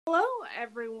Hello,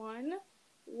 everyone.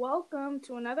 Welcome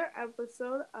to another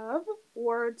episode of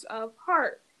Words of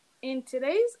Heart. In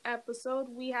today's episode,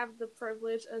 we have the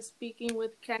privilege of speaking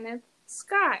with Kenneth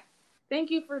Scott. Thank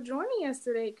you for joining us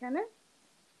today, Kenneth.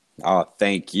 Oh,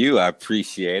 thank you. I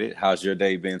appreciate it. How's your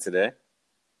day been today?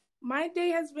 My day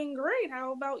has been great.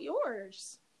 How about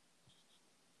yours?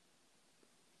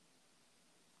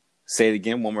 Say it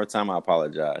again one more time. I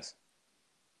apologize.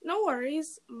 No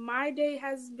worries. My day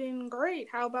has been great.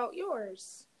 How about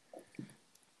yours?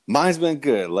 Mine's been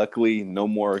good. Luckily, no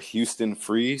more Houston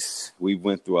freeze. We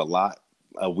went through a lot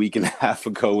a week and a half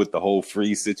ago with the whole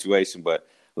freeze situation, but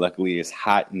luckily it's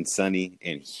hot and sunny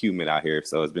and humid out here,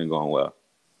 so it's been going well.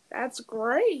 That's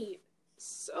great.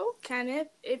 So, Kenneth,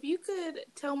 if you could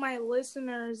tell my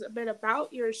listeners a bit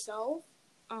about yourself,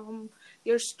 um,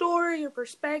 your story, your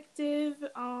perspective,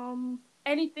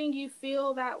 anything you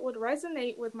feel that would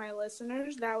resonate with my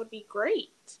listeners, that would be great.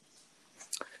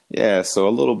 Yeah, so a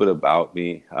little bit about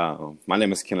me. My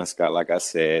name is Kenneth Scott. Like I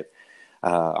said,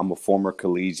 I'm a former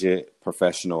collegiate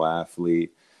professional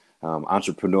athlete,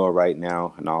 entrepreneur right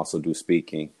now, and I also do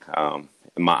speaking.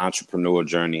 In my entrepreneurial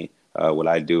journey, what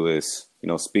I do is,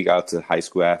 speak out to high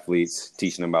school athletes,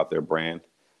 teaching them about their brand.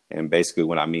 And basically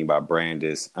what I mean by brand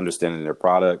is understanding their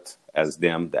product as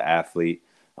them, the athlete,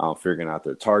 figuring out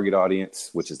their target audience,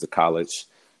 which is the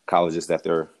colleges that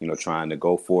they're, trying to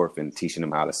go for, and teaching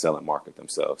them how to sell and market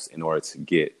themselves in order to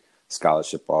get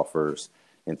scholarship offers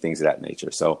and things of that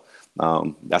nature. So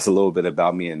that's a little bit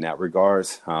about me in that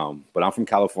regards. But I'm from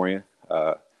California,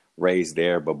 raised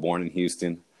there, but born in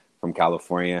Houston, from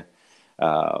California.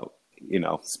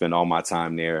 Spent all my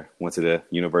time there. Went to the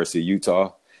University of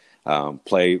Utah,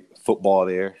 played football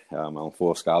there on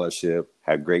full scholarship.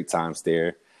 Had great times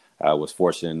there. Was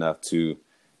fortunate enough to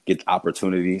get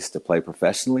opportunities to play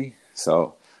professionally.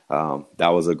 So that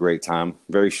was a great time.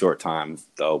 Very short time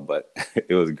though, but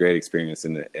it was a great experience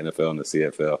in the NFL and the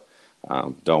CFL.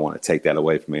 Don't want to take that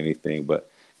away from anything,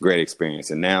 but great experience.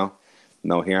 And now,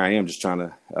 here I am just trying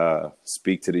to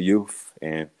speak to the youth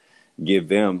and give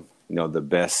them, the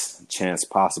best chance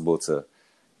possible to,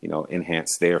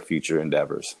 enhance their future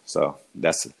endeavors. So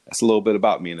that's a little bit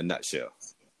about me in a nutshell.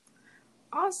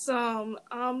 Awesome.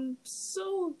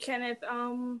 So Kenneth,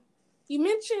 you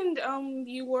mentioned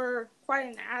you were quite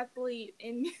an athlete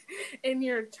in in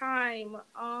your time.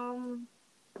 How's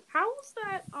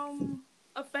that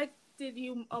affected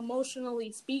you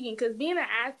emotionally speaking? Because being an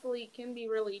athlete can be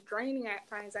really draining at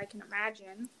times, I can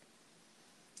imagine.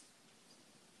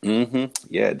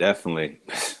 Yeah, definitely.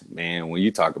 Man, when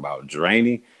you talk about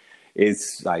draining,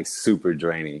 it's like super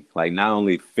draining, like not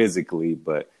only physically,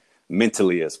 but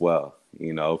mentally as well,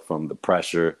 from the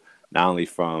pressure, not only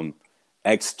from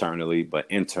externally, but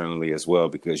internally as well,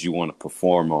 because you want to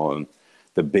perform on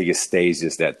the biggest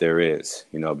stages that there is,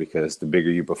 because the bigger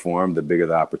you perform, the bigger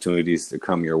the opportunities to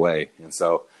come your way. And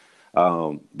so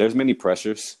there's many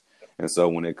pressures. And so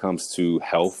when it comes to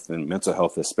health and mental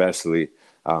health, especially,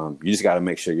 you just got to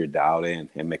make sure you're dialed in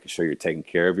and making sure you're taking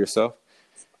care of yourself.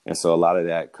 And so a lot of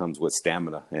that comes with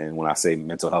stamina. And when I say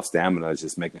mental health stamina, it's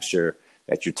just making sure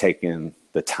that you're taking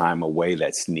the time away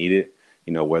that's needed,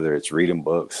 whether it's reading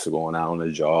books, going out on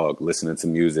a jog, listening to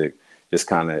music, just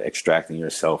kind of extracting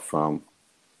yourself from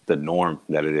the norm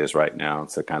that it is right now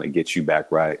to kind of get you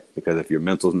back right. Because if your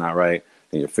mental's not right,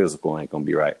 then your physical ain't going to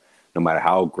be right. No matter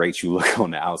how great you look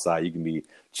on the outside, you can be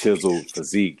chiseled,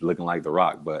 physique, looking like The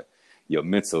Rock, but your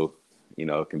mental,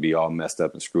 can be all messed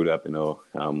up and screwed up, and it'll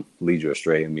lead you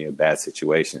astray and be a bad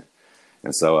situation.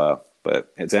 And so,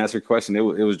 but to answer your question, it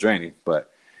was draining,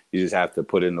 but you just have to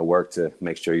put in the work to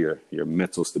make sure your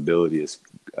mental stability is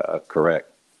correct.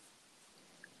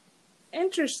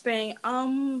 Interesting.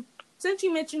 Since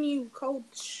you mentioned you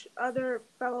coach other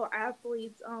fellow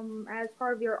athletes, as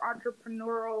part of your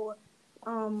entrepreneurial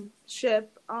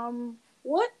ship,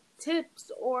 what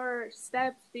tips or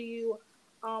steps do you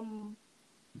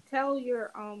tell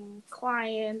your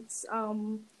clients,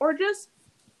 or just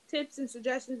tips and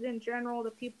suggestions in general to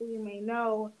people you may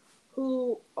know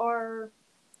who are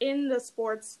in the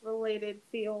sports related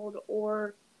field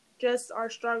or just are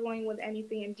struggling with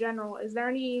anything in general? Is there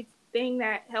anything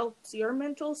that helps your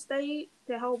mental state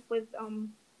to help with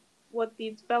what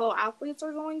these fellow athletes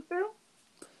are going through?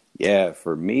 Yeah,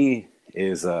 for me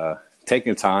is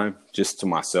taking time just to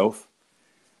myself.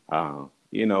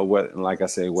 What, like I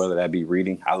said, whether that be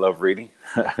reading, I love reading.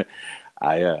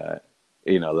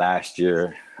 Last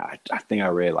year, I think I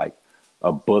read like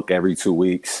a book every 2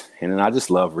 weeks. And then I just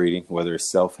love reading, whether it's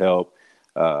self-help,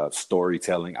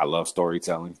 storytelling. I love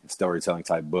storytelling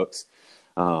type books.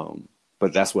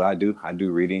 But that's what I do. I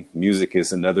do reading. Music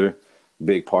is another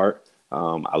big part.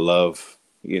 I love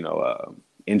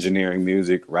engineering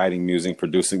music, writing music,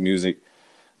 producing music.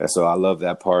 And so I love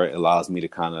that part. It allows me to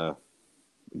kind of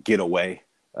get away,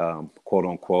 quote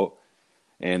unquote.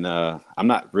 And I'm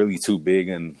not really too big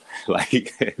in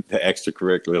like the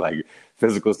extracurricular, like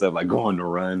physical stuff, like going to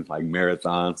run, like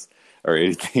marathons or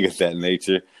anything of that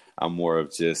nature. I'm more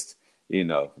of just,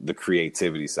 the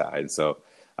creativity side. So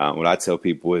what I tell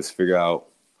people is figure out,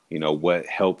 what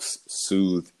helps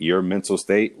soothe your mental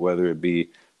state, whether it be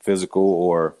physical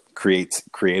or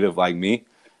creative like me,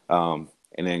 and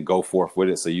then go forth with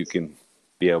it so you can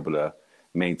be able to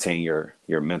maintain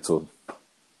your mental.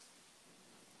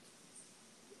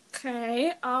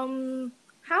 Okay. How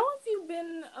have you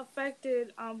been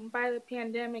affected by the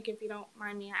pandemic, if you don't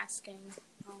mind me asking?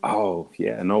 Oh,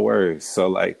 yeah, no worries. So,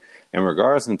 like, in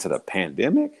regards into the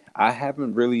pandemic, I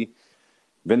haven't really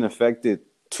been affected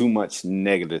too much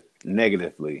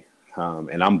negatively.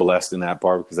 And I'm blessed in that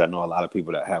part because I know a lot of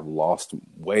people that have lost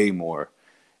way more.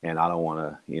 And I don't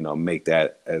want to, make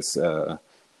that as,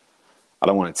 I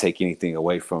don't want to take anything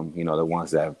away from, the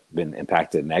ones that have been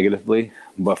impacted negatively.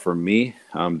 But for me,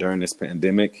 during this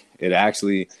pandemic, it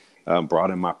actually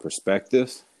broadened my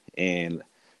perspectives and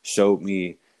showed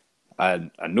me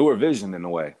a newer vision in a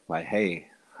way. Like, hey,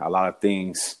 a lot of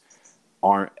things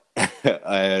aren't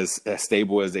as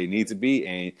stable as they need to be,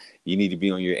 and you need to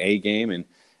be on your A game and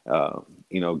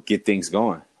get things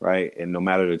going, right? And no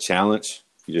matter the challenge,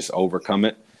 you just overcome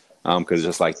it. Because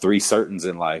there's like three certains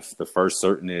in life. The first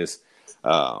certain is,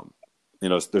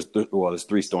 there's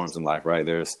three storms in life, right?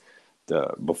 There's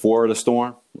the before the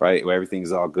storm, right, where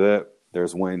everything's all good.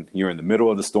 There's when you're in the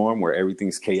middle of the storm where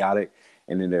everything's chaotic,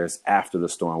 and then there's after the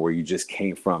storm where you just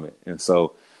came from it. And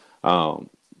so,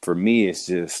 for me, it's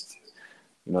just,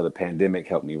 the pandemic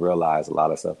helped me realize a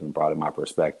lot of stuff and brought in my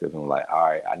perspective. And I'm like, all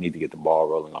right, I need to get the ball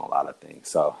rolling on a lot of things.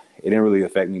 So it didn't really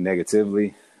affect me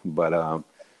negatively, but I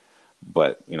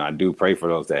do pray for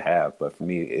those that have. But for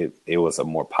me, it was a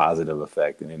more positive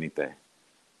effect than anything.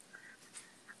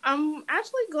 I'm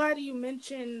actually glad you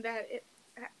mentioned that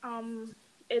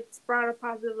it's brought a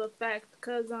positive effect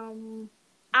because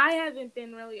I haven't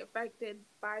been really affected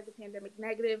by the pandemic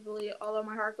negatively, although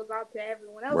my heart goes out to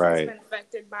everyone else that's Right. been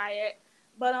affected by it.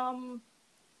 But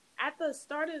at the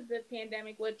start of the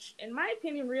pandemic, which in my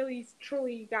opinion really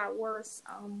truly got worse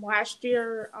last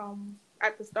year,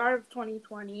 at the start of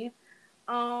 2020,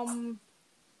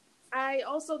 I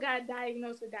also got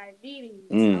diagnosed with diabetes.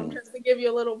 Just to give you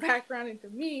a little background into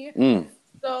me.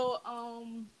 So,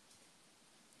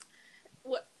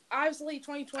 obviously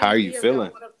How 2020 are is the you year we all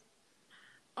feeling? want to.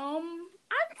 I'm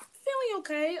feeling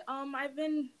okay.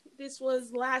 This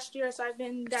was last year, so I've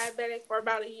been diabetic for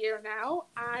about a year now.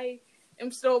 I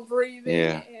am still breathing,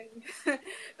 Yeah. and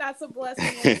that's a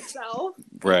blessing in itself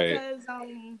Right. because,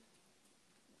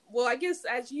 well, I guess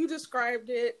as you described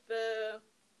it, the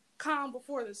calm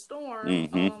before the storm.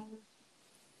 Mm-hmm.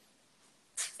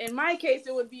 In my case,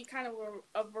 it would be kind of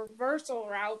a reversal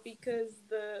route because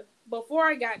before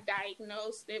I got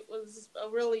diagnosed, it was a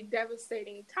really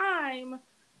devastating time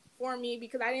for me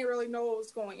because I didn't really know what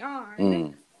was going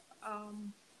on.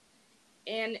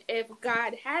 And if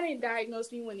God hadn't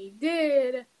diagnosed me when He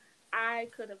did, I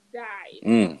could have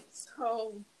died.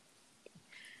 So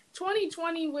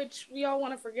 2020, which we all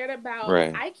want to forget about,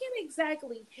 Right. I can't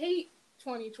exactly hate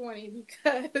 2020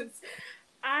 because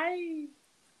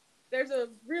there's a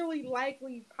really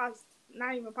likely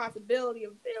not even possibility, a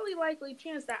really likely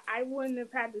chance that I wouldn't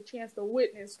have had the chance to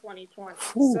witness 2020.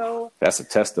 Whew. So That's a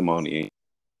testimony.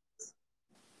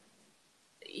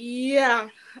 yeah,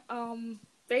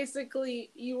 basically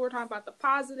you were talking about the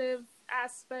positive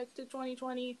aspect to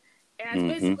 2020, and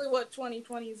that's basically what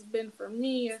 2020 has been for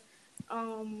me.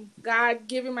 God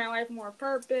giving my life more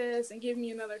purpose and giving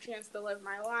me another chance to live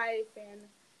my life and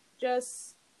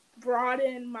just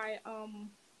broaden my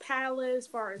palette as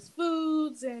far as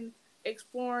foods and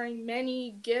exploring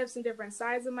many gifts and different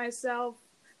sides of myself,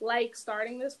 like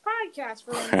starting this podcast,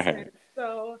 for instance.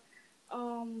 So,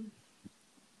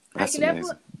 I That's can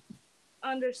definitely amazing.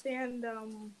 understand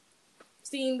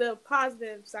seeing the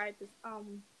positive side to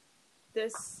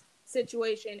this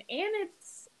situation, and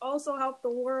it's also helped the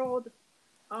world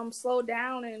slow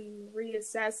down and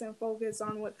reassess and focus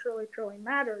on what truly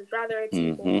matters, whether it's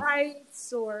equal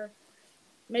rights or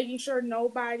making sure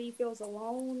nobody feels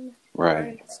alone during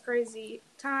Right. this crazy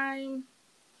time.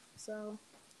 So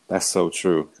That's so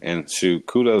true. And shoot,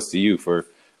 kudos to you for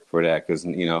that, because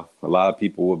a lot of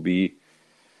people will be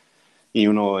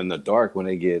in the dark when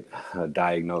they get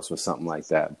diagnosed with something like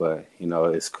that. But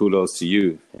it's kudos to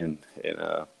you and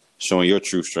showing your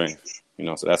true strength.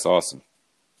 So that's awesome.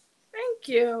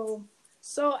 thank you.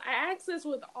 So I ask this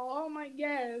with all my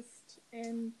guests.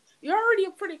 and you're already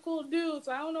a pretty cool dude,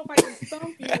 so I don't know if I can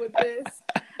stump you with this.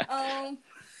 Um,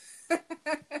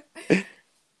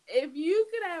 if you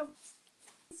could have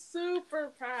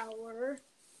superpower,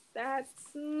 that's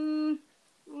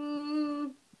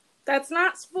that's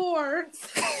not sports.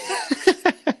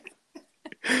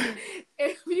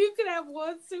 If you could have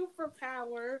one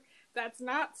superpower that's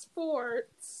not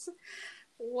sports,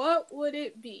 what would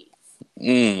it be?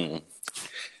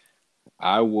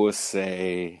 I will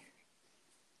say,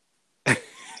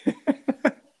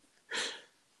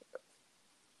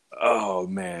 oh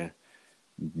man,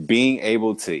 being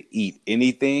able to eat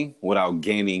anything without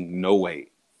gaining no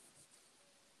weight.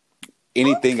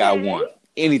 Anything I Okay. want.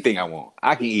 Anything I want.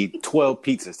 I can eat 12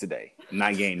 pizzas today,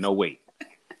 not gain no weight.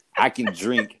 I can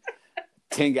drink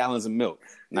 10 gallons of milk,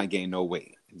 not gain no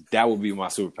weight. That would be my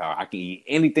superpower. I can eat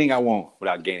anything I want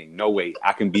without gaining no weight.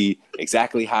 I can be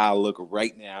exactly how I look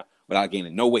right now without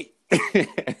gaining no weight.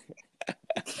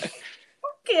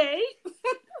 Okay.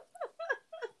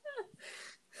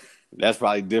 That's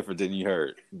probably different than you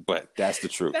heard, but that's the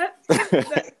truth. I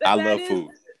That love is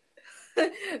food.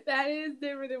 that is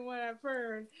different than what I've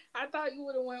heard. I thought you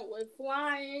would have went with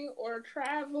flying or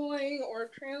traveling or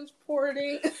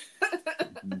transporting.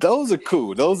 Those are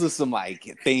cool. Those are some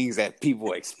like things that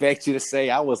people expect you to say.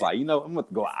 I was like, I'm going to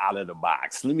go out of the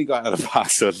box. Let me go out of the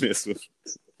box on this one.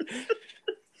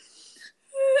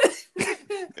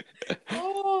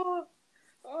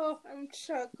 Oh, I'm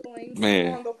chuckling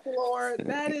Man. on the floor.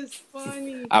 That is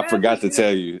funny. I forgot to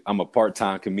tell you, I'm a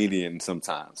part-time comedian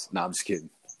sometimes. No, I'm just kidding.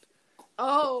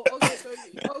 Oh, okay.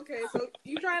 So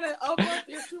you trying to up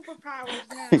your superpowers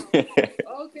now?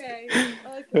 Okay.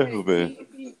 Oh, man.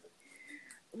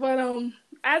 But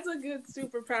as a good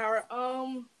superpower,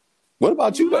 what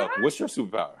about you though? What's your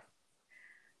superpower?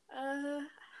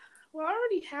 Well, I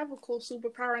already have a cool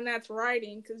superpower, and that's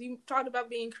writing. Because you talked about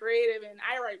being creative, and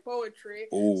I write poetry.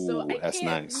 Oh, so that's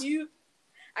nice.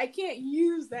 I can't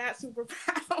use that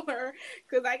superpower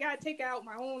because I gotta take out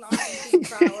my own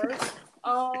superpower.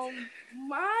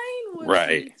 Mine would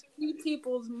be to read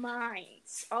people's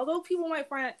minds. Although people might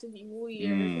find it to be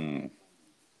weird,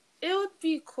 it would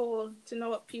be cool to know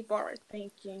what people are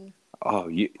thinking. Oh,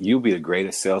 you'll be the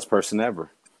greatest salesperson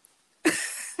ever.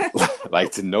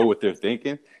 Like to know what they're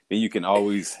thinking, then you can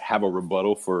always have a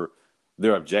rebuttal for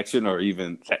their objection, or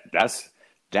even that's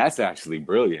actually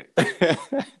brilliant.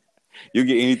 You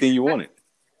get anything you wanted.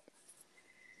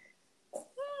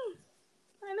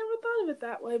 I never thought of it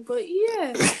that way, but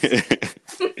yeah.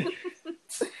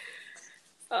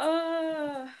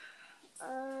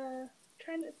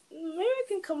 Trying to maybe I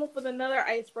can come up with another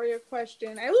icebreaker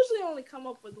question. I usually only come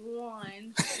up with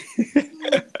one.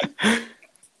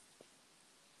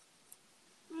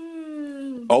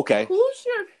 Okay. Who's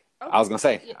your? Okay. I was gonna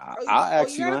say, I'll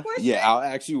ask you one. Yeah, I'll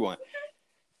ask you one.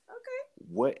 Okay.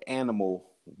 What animal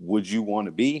would you want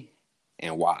to be,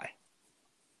 and why?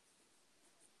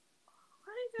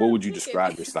 What would you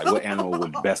describe yourself? Like, what animal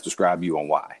would best describe you, and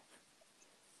why?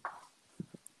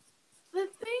 The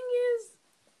thing is,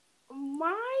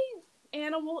 my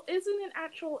animal isn't an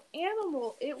actual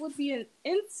animal. It would be an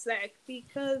insect,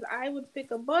 because I would pick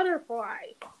a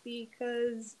butterfly,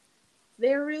 because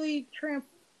they're really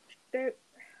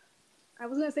I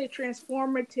was gonna say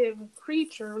transformative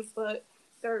creatures, but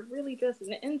they're really just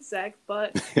an insect.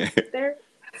 But they're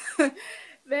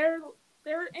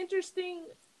interesting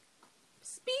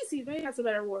species. Maybe that's a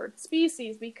better word.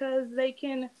 Species, because they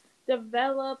can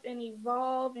develop and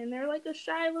evolve, and they're like a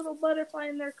shy little butterfly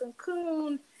in their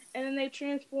cocoon, and then they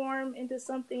transform into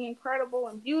something incredible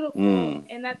and beautiful.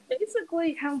 And that's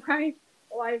basically how my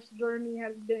life's journey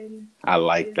has been. I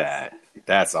like that.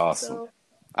 That's awesome. So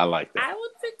I like that.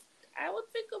 I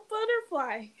would pick a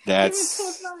butterfly. That's even though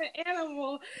it's not an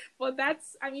animal, but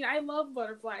I love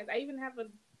butterflies. I even have a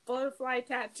butterfly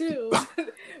tattoo,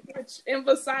 which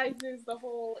emphasizes the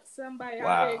whole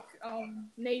symbiotic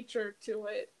nature to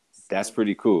it. So. That's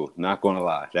pretty cool. Not gonna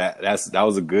lie. That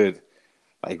was a good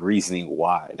reasoning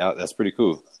why. That's pretty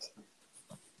cool.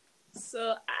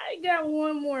 So I got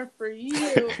one more for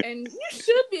you, and you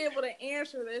should be able to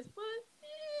answer this, but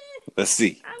let's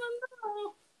see. I don't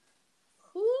know.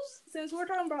 Since we're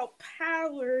talking about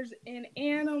powers and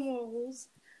animals,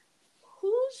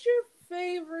 who's your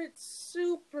favorite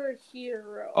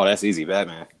superhero? Oh, that's easy.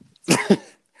 Batman.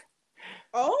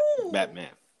 Oh,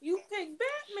 Batman. You pick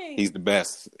Batman. He's the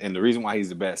best, and the reason why he's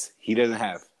the best, he doesn't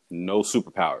have no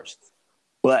superpowers,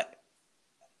 but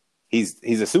he's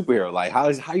a superhero. Like how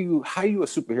you a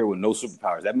superhero with no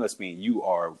superpowers? That must mean you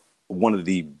are one of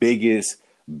the biggest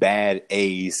bad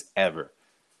A's ever.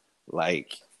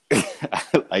 Like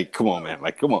Like, come on, man.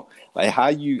 Like, come on. Like, how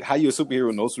you a superhero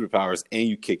with no superpowers and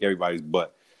you kick everybody's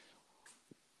butt?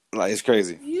 Like, it's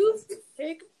crazy. You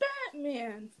pick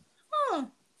Batman. Huh.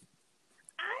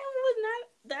 I would not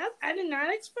that I did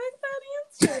not expect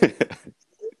that answer.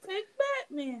 You pick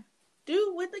Batman.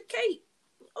 Dude with the cape.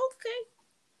 Okay.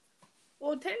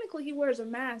 Well, technically he wears a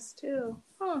mask too.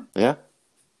 Huh. Yeah.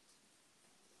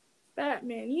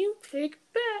 Batman. You pick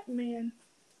Batman.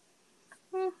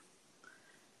 Huh.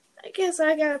 I guess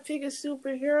I gotta pick a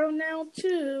superhero now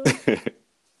too.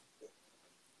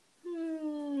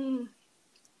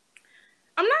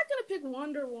 I'm not gonna pick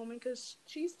Wonder Woman because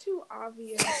she's too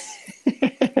obvious.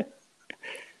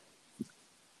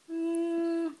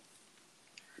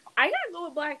 I gotta go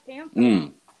with Black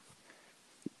Panther.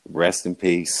 Rest in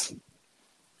peace.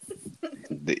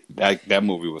 That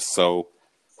movie was so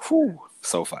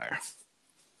fire.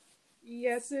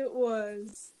 Yes, it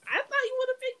was. I thought you would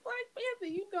have picked Black Panther.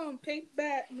 You gonna pick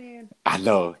Batman? I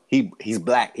know he's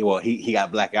black. Well, he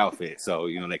got black outfit, so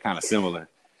they're kind of similar.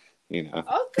 Okay.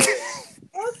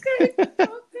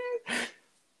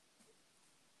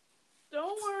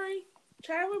 Don't worry,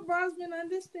 Chadwick Boseman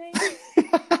understands.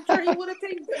 I'm sure he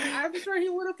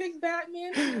would have picked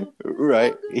Batman too.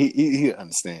 Right? He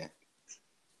understand.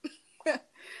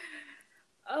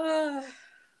 I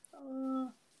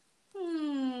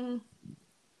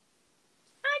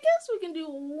guess we can do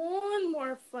one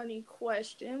more funny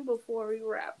question before we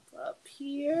wrap up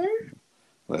here.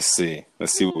 Let's see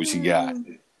what you got.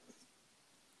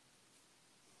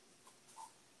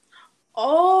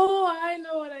 Oh, I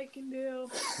know what I can do.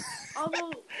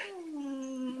 Although,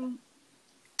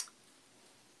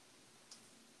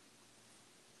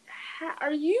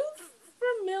 are you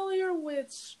familiar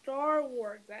with Star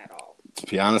Wars at all? To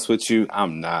be honest with you,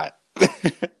 I'm not.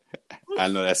 I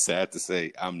know that's sad to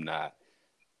say. I'm not.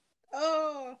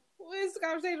 Oh, this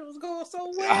conversation was going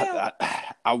so well.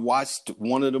 I watched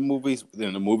one of the movies,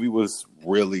 and the movie was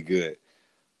really good.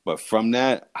 But from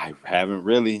that, I haven't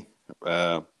really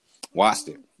watched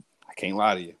it. I can't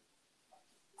lie to you.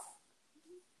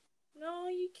 No,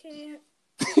 you can't.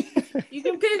 You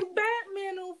can pick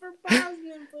Batman over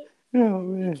Bosman, but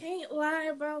you can't lie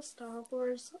about Star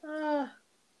Wars.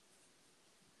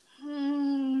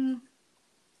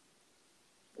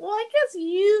 Well, I guess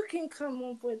you can come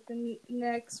up with the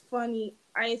next funny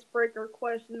icebreaker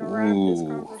question to wrap this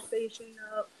conversation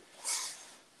up.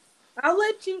 I'll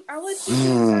let you get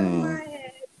inside my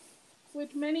head,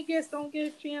 which many guests don't get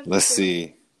a chance Let's to.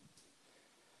 see.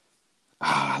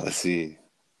 Let's see.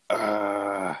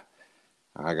 I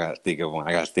gotta think of one.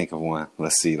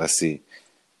 Let's see.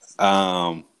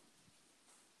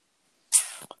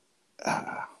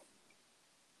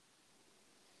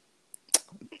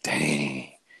 Dang.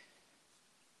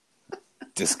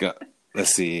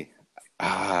 Let's see.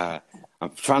 I'm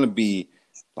trying to be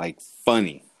like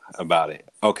funny about it.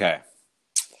 Okay.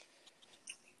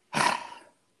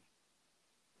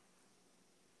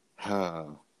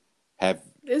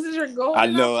 This is your golden I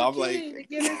know. opportunity to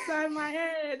get inside my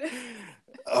head.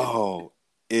 Oh,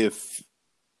 let's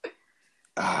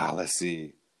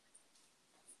see.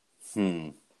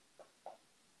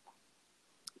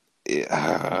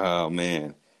 Oh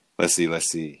man. Let's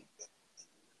see.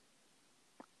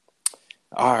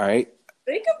 All right.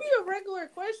 It could be a regular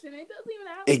question. It doesn't even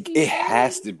have to be. It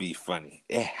has to be funny.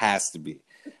 It has to be.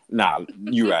 Nah,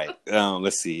 you're right.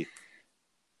 Let's see.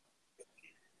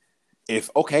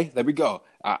 There we go.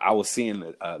 I was seeing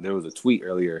that there was a tweet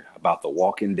earlier about The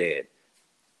Walking Dead.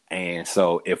 And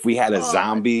so if we had a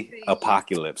zombie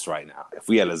apocalypse right now,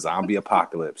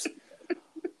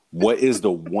 what is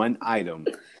the one item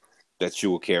that you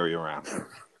will carry around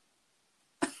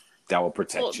that will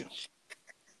protect you?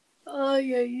 Oh,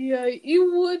 yeah.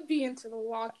 You would be into The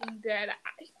Walking Dead.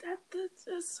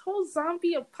 This whole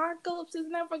zombie apocalypse is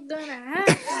never gonna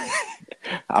happen.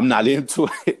 I'm not into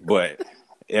it, but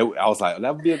I was like,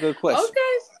 that would be a good question.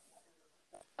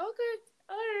 Okay.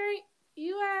 All right.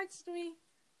 You asked me.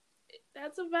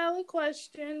 That's a valid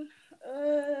question.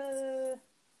 I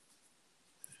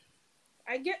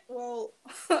guess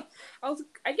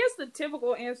the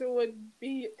typical answer would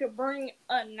be to bring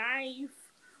a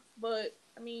knife, but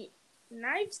I mean,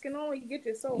 knives can only get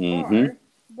you so far.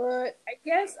 But I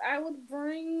guess I would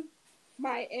bring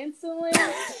my insulin,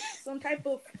 some type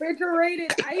of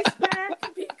refrigerated ice pack,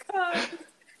 because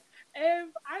if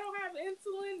I don't have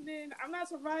insulin, then I'm not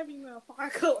surviving the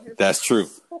apocalypse. That's true.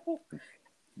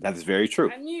 That is very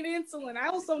true. I need insulin. I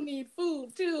also need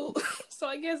food too. So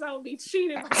I guess I would be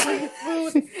cheated by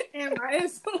food and my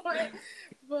insulin.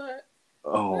 But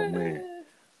man.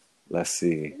 Let's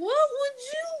see. What would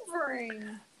you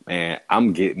bring? and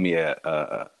I'm getting me an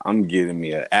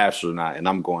astronaut, and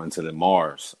I'm going to the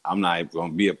Mars. I'm not even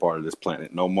going to be a part of this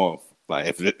planet no more.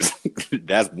 Like if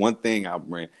that's one thing I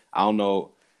bring. I don't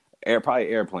know, probably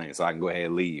airplane, so I can go ahead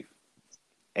and leave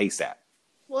ASAP.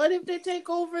 What if they take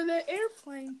over the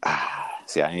airplane?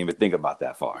 See, I didn't even think about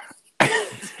that far.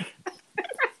 I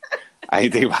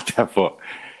didn't think about that far.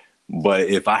 But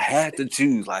if I had to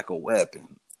choose like a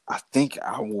weapon, I think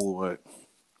I would.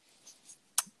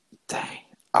 Dang,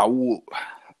 I would.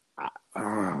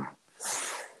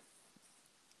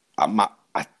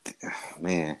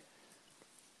 Man,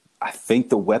 I think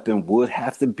the weapon would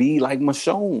have to be like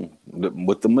Michonne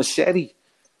with the machete,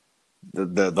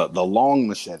 the long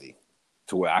machete,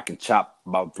 to where I can chop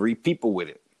about 3 people with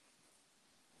it.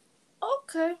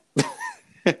 Okay.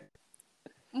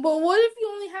 But what if you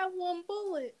only have 1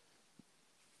 bullet?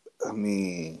 I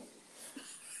mean,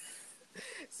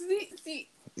 see.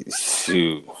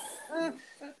 Shoot.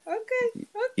 Okay.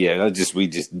 Yeah, we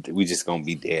just gonna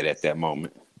be dead at that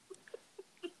moment.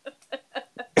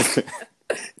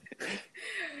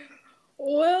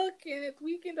 Well, Kenneth,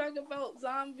 we can talk about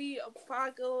zombie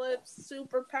apocalypse,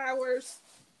 superpowers.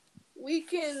 We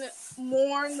can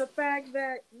mourn the fact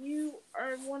that you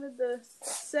are one of the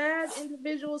sad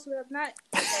individuals who have not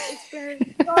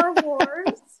experienced Star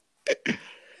Wars.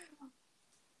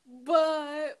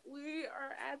 But we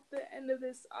are at the end of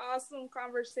this awesome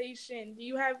conversation. Do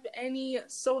you have any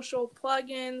social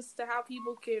plugins to how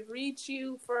people could reach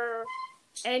you for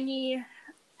anything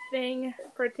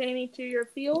pertaining to your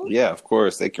field? Yeah, of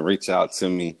course. They can reach out to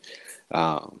me,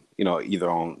 either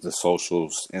on the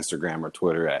socials, Instagram or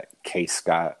Twitter at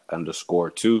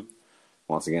kscott_2.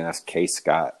 Once again, that's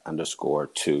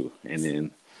kscott_2. And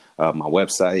then my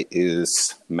website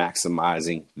is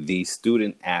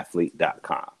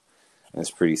maximizingthestudentathlete.com. It's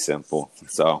pretty simple.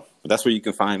 So that's where you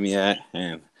can find me at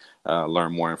and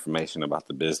learn more information about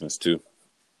the business too.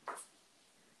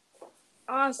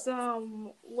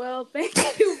 Awesome. Well, thank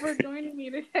you for joining me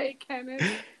today, Kenneth.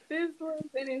 This was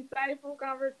an insightful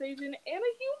conversation and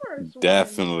a humorous one.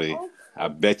 Definitely. Oh. I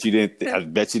bet you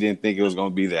didn't think it was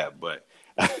going to be that, but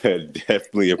I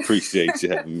definitely appreciate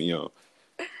you having me on.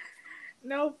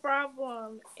 No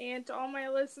problem. And to all my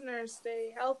listeners,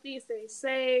 stay healthy, stay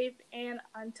safe, and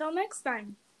until next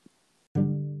time.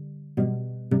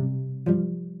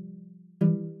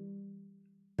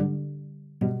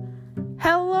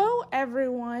 Hello,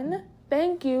 everyone.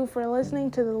 Thank you for listening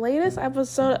to the latest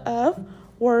episode of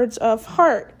Words of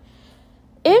Heart.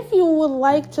 If you would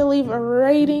like to leave a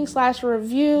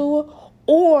rating/review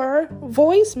or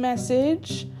voice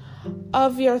message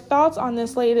of your thoughts on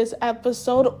this latest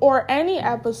episode, or any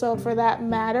episode for that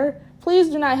matter, please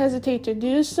do not hesitate to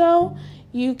do so.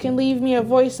 You can leave me a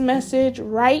voice message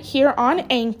right here on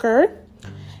Anchor.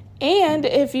 And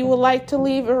if you would like to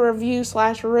leave a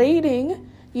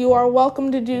review/rating, you are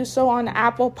welcome to do so on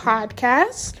Apple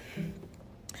Podcasts.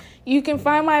 You can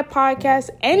find my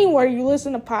podcast anywhere you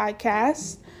listen to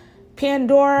podcasts: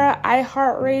 Pandora,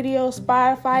 iHeartRadio,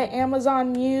 Spotify,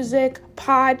 Amazon Music,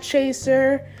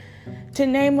 Podchaser, to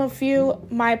name a few.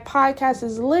 My podcast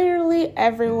is literally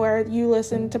everywhere you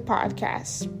listen to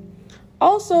podcasts.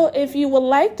 Also, if you would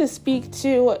like to speak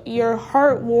to your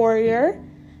heart warrior,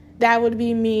 that would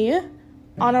be me,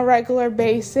 on a regular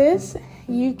basis,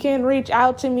 you can reach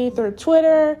out to me through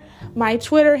Twitter. My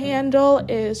Twitter handle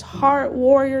is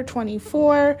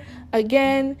HeartWarrior24.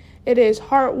 Again, it is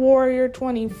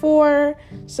HeartWarrior24.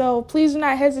 So please do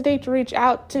not hesitate to reach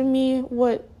out to me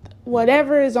with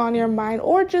whatever is on your mind,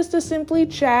 or just to simply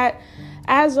chat.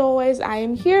 As always, I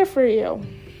am here for you.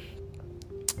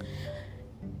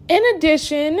 In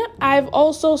addition, I've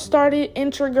also started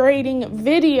integrating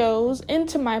videos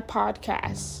into my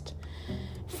podcast.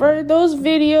 For those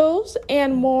videos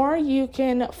and more, you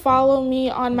can follow me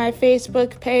on my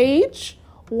Facebook page,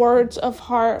 Words of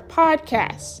Heart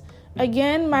Podcast.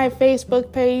 Again, my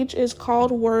Facebook page is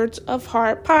called Words of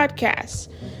Heart Podcast.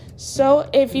 So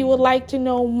if you would like to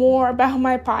know more about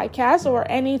my podcast or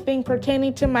anything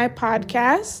pertaining to my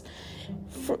podcast,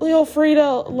 feel free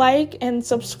to like and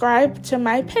subscribe to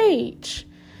my page.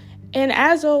 And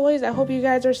as always, I hope you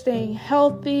guys are staying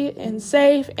healthy and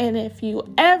safe. And if you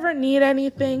ever need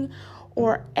anything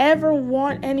or ever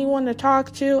want anyone to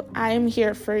talk to, I am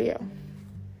here for you.